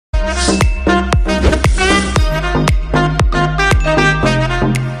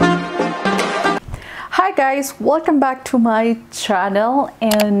guys, welcome back to my channel,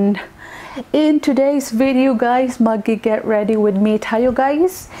 and in today's video guys, mag-get ready with me tayo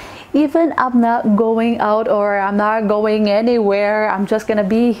guys. Even I'm not going out or I'm not going anywhere, I'm just gonna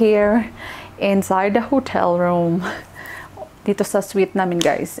be here inside the hotel room dito sa suite namin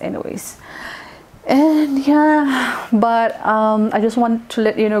guys. Anyways, and yeah, but I just want to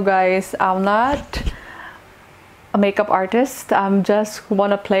let you know guys, I'm not a makeup artist. I'm just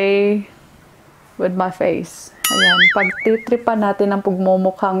wanna play with my face. Ayan, pagtitripan natin ang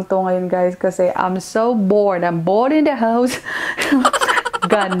pagmumukhang to ngayon guys, kasi I'm so bored. I'm bored in the house.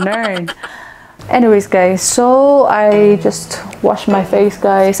 Ganun. Anyways guys, so I just wash my face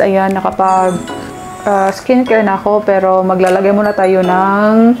guys. Ayan, nakapag skincare na ako, pero maglalagay muna tayo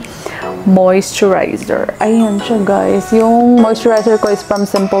ng moisturizer. Ayan siya guys. Yung moisturizer ko is from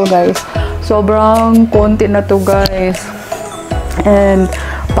Simple guys. Sobrang konti na to guys. And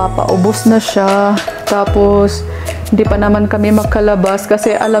papaubos na siya. Tapos hindi pa naman kami makalabas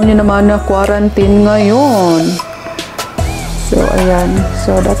kasi alam niyo naman na quarantine ngayon. So ayan,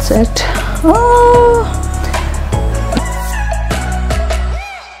 so that's it.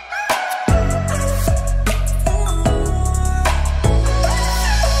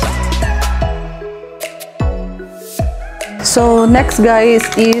 So next guys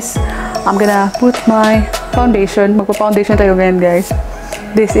is I'm gonna put my foundation. Magpa-foundation tayo ngayon guys.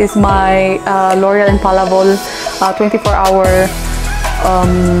 This is my L'Oreal Infallible 24-hour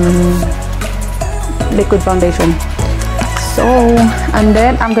liquid foundation. So, and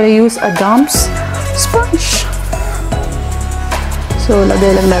then I'm gonna use a Dumps sponge. So,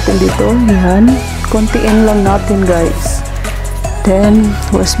 lagay lang natin dito. Yan. Kontiin lang natin guys. Then,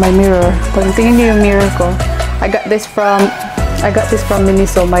 where's my mirror? Tingnan niyo yung mirror ko. I got this from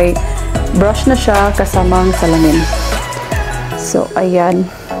Miniso. May brush na siya kasamang salamin. So, ayan.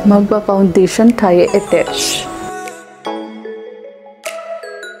 Magpa-foundation tayo attach.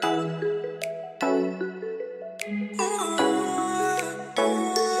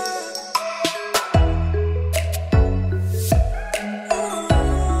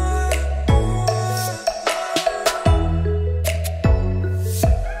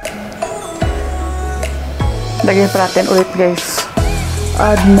 Lagyan pa natin ulit guys.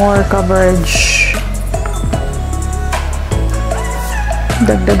 Add more coverage.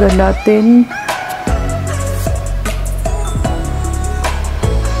 Dagdagan natin.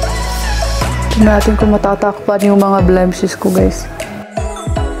 Tignan natin kung matatakpan yung mga blemishes ko guys.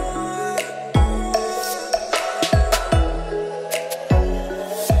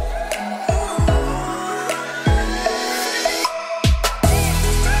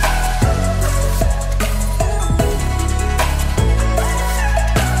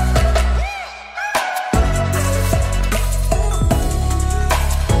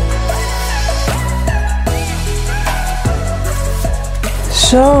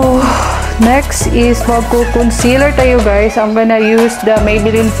 So, next is magko-concealer tayo guys. I'm gonna use the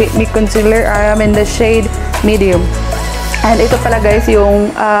Maybelline Fit Me Concealer. I am in the shade medium. And ito pala guys,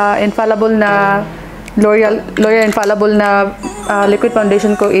 yung infallible na L'Oreal Infallible na liquid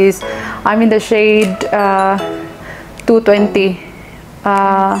foundation ko is I'm in the shade 220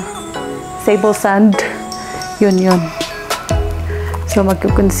 Sable Sand. Yun. So,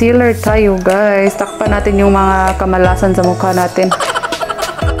 magko-concealer tayo guys. Takpan natin yung mga kamalasan sa mukha natin.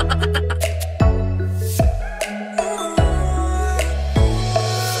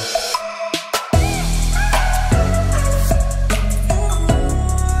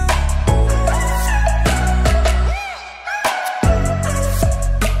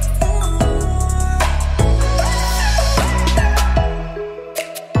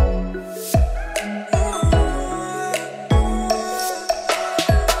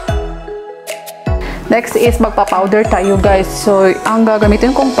 Next is magpa-powder tayo guys. So, ang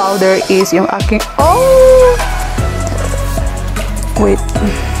gagamitin kong powder is yung aking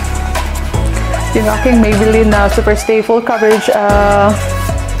yung aking Maybelline na Super Stay Full Coverage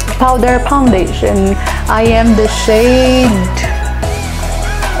powder foundation. I am the shade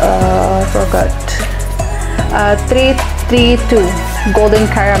 332 Golden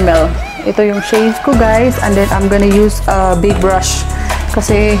Caramel. Ito yung shade ko guys, and then I'm gonna use a big brush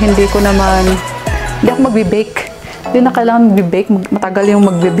kasi hindi ako magbe-bake. Hindi na kailangan magbe-bake. Matagal yung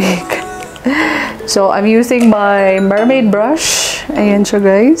magbe-bake. So, I'm using my mermaid brush. Ayan siya,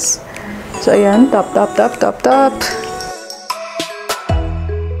 guys. So, ayan. Tap.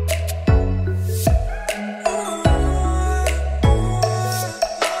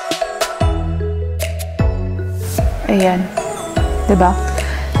 Ayan. Diba?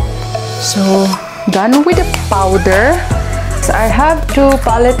 So, done with the powder. I have two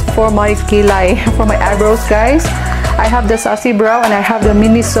palettes for my kilay, for my eyebrows, guys. I have the Sassy Brow and I have the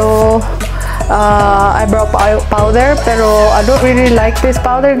Miniso eyebrow powder, pero I don't really like this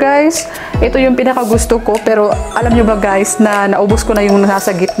powder, guys. Ito yung pinaka gusto ko, pero alam nyo ba guys na naubos ko na yung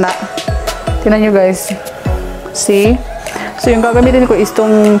nasa gitna. Tingnan nyo guys, see? So yung gagamitin ko is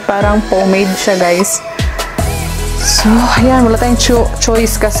itong parang pomade siya, guys. So ayan, wala tayong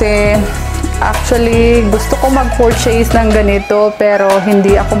choice kasi actually gusto ko mag-purchase ng ganito, pero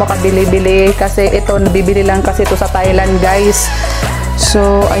hindi ako makabili-bili kasi ito, nabibili lang kasi ito sa Thailand, guys.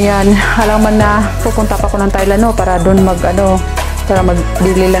 So ayan, halaman na pupunta pa ako ng Thailand, no, para doon para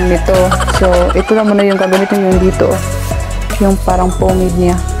magbili lang nito. So ito lang muna yung gagamitin yung dito, yung parang pomade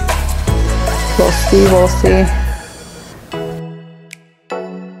niya. We'll see.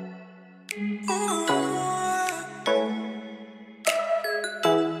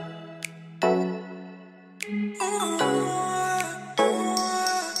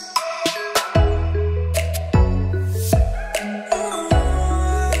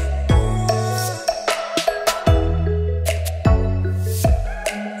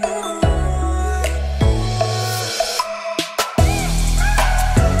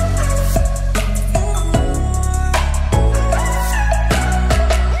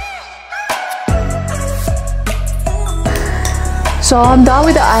 So I'm done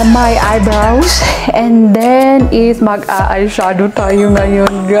with my eyebrows, and then is mag-eyeshadow tayo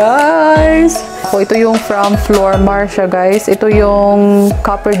ngayon, guys. So ito yung from Flormar siya, guys. Ito yung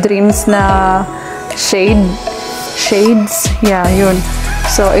Copper Dreams na shades. Yeah, yun.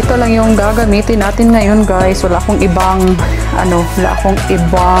 So ito lang yung gagamitin natin ngayon, guys. Wala akong ibang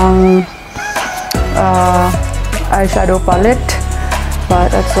eyeshadow palette,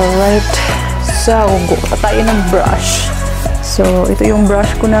 but that's alright. So tayo ng brush. So, ito yung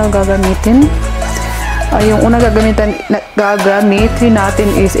brush ko na gagamitin. Yung una gagamitin natin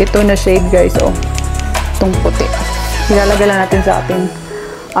is ito na shade, guys. Oh, itong puti. Ilalagay lang natin sa ating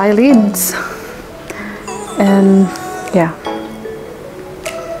eyelids. And, yeah.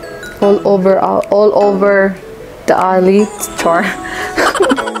 All over the eyelids. Char.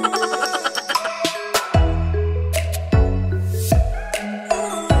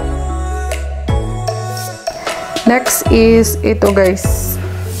 Next is ito, guys.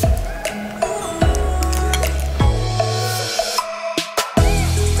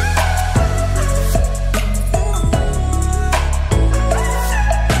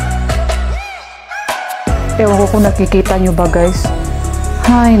 Ewan ko kung nakikita nyo ba, guys.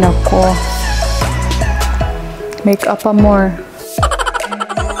 Ay, nako. Make up pa more.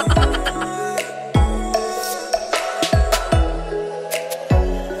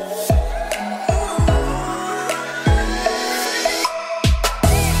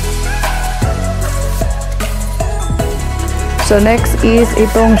 So next is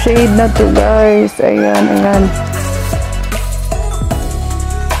itong shade na to, guys. Ayan.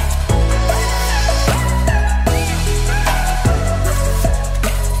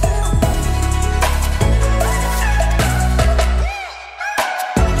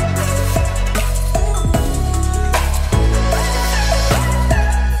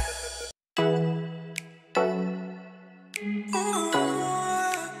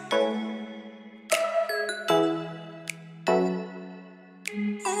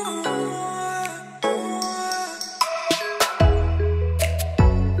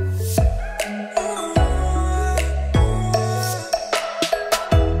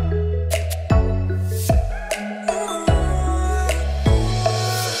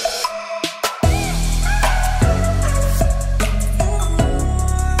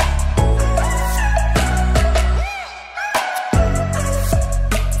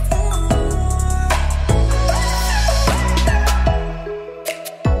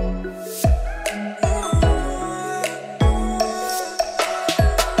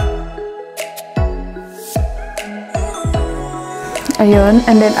 Ayun,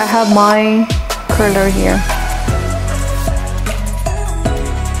 and then I have my curler here.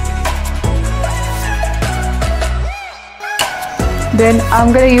 Then I'm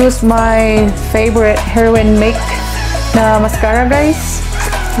gonna use my favorite heroin make na mascara, guys.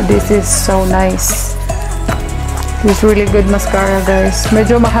 This is so nice. This is really good mascara, guys.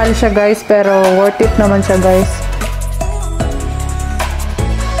 Medyo mahal siya, guys, pero worth it naman siya, guys.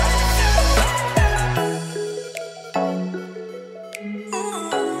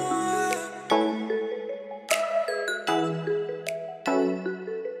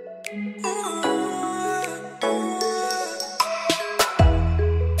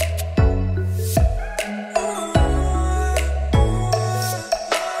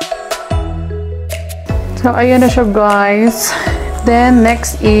 So, ayan na siya guys. Then,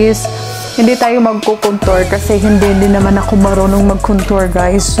 next is, hindi tayo magko-contour kasi hindi naman ako marunong mag-contour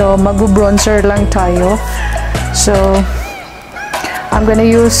guys. So, mag-bronzer lang tayo. So, I'm gonna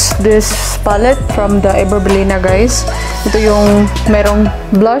use this palette from the Everbelina guys. Ito yung merong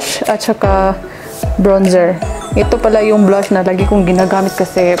blush at saka bronzer. Ito pala yung blush na lagi kong ginagamit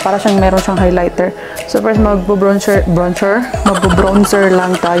kasi para siyang meron siyang highlighter. So first mag-bronzer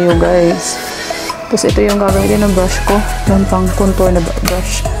lang tayo guys. Tapos ito yung gagamitin ng brush ko, yung pang contour na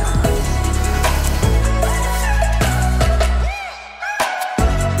brush.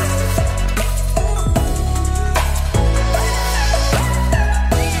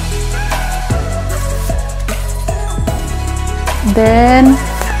 Then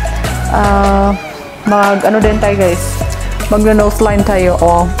ano din tayo guys, mag-nose line tayo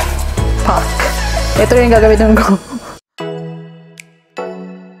o pack. Ito yung gagamitin ko.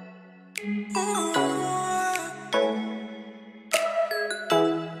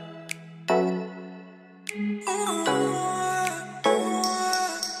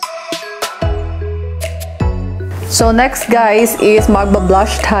 So next guys is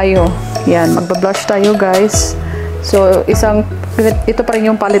magba-blush tayo. Yan, magba-blush tayo guys. So ito pa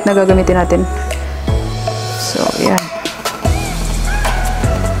rin yung palette na gagamitin natin. So, yan.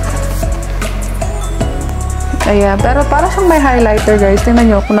 Ayan. Pero para siyang may highlighter, guys. Tingnan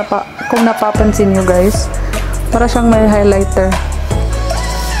nyo kung napapansin nyo, guys. Para siyang may highlighter.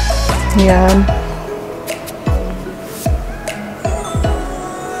 Yan.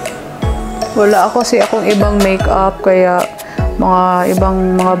 Wala kasi akong ibang makeup, kaya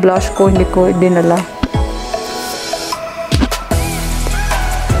ibang mga blush ko, hindi ko dinala.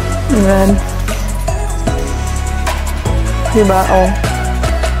 Ayan. Diba? Oh.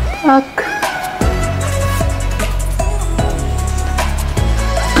 Ak.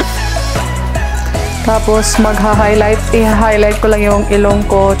 Tapos, i-highlight ko lang yung ilong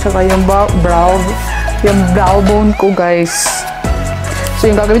ko, tsaka yung brow bone ko, guys. So,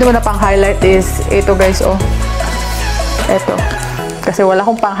 yung gagawin ko na pang-highlight is, ito, guys, oh. Ito. Kasi wala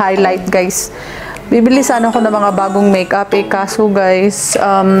akong pang-highlight, guys. Bibili sana ako ng mga bagong makeup, kaso, guys,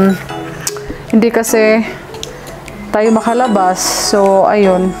 hindi kasi tayo makalabas. So,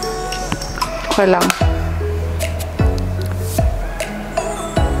 ayun. Okay lang.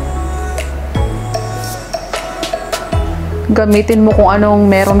 Gamitin mo kung anong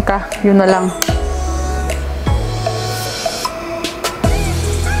meron ka. Yun na lang.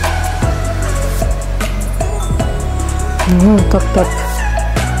 Top.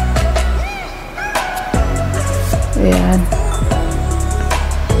 Ayan.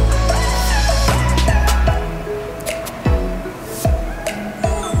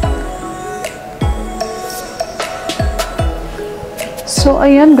 So,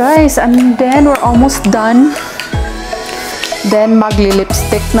 ayan guys. And then, we're almost done. Then,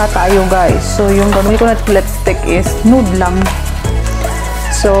 magli-lipstick na tayo guys. So, yung gagawin ko na lipstick is nude lang.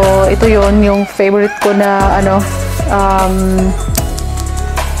 So, ito yon yung favorite ko na,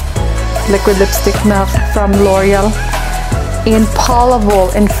 liquid lipstick na from L'Oreal.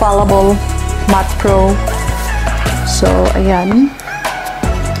 Infallible Matte Pro. So, ayan.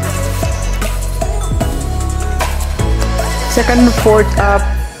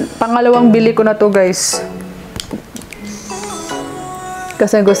 Pangalawang bili ko na to guys.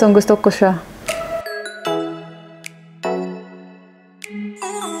 Kasi gusto ko siya.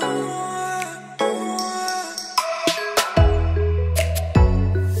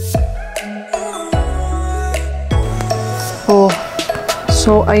 Oh.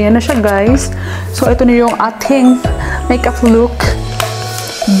 So, ayan na siya guys. So, ito na yung ating makeup look.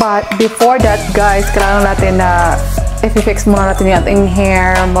 But, before that guys, kailangan natin na i-fix muna natin yung ating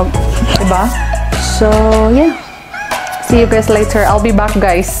hair. Diba? So, yeah. See you guys later. I'll be back,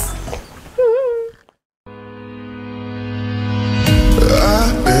 guys.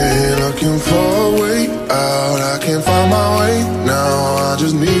 I've been looking for a way out. I can't find my way now. I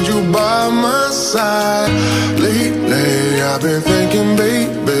just need you by my side. Lately, I've been thinking,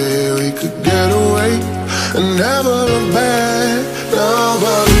 baby, we could get away and never look back.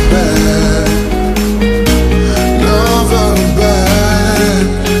 Never look back. Never look back.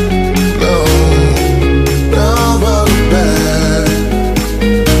 No. Never look back.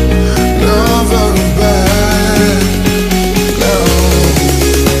 Never look back. No.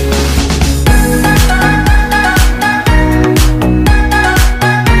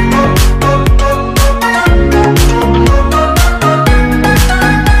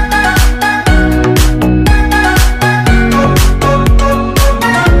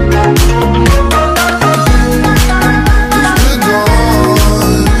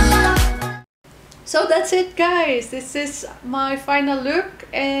 that's it, guys. This is my final look,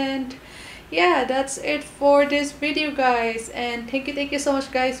 and yeah, that's it for this video, guys. And thank you so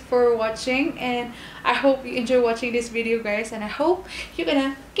much, guys, for watching, and I hope you enjoy watching this video, guys, and I hope you're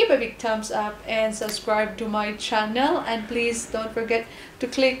gonna give a big thumbs up and subscribe to my channel, and please don't forget to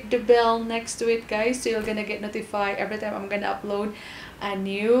click the bell next to it, guys, so you're gonna get notified every time I'm gonna upload a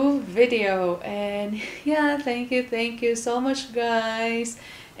new video. And yeah, thank you so much, guys,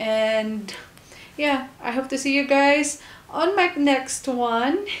 and yeah, I hope to see you guys on my next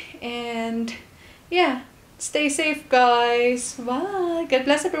one. And yeah, stay safe, guys. Bye. God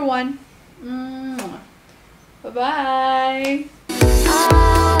bless everyone. Bye bye.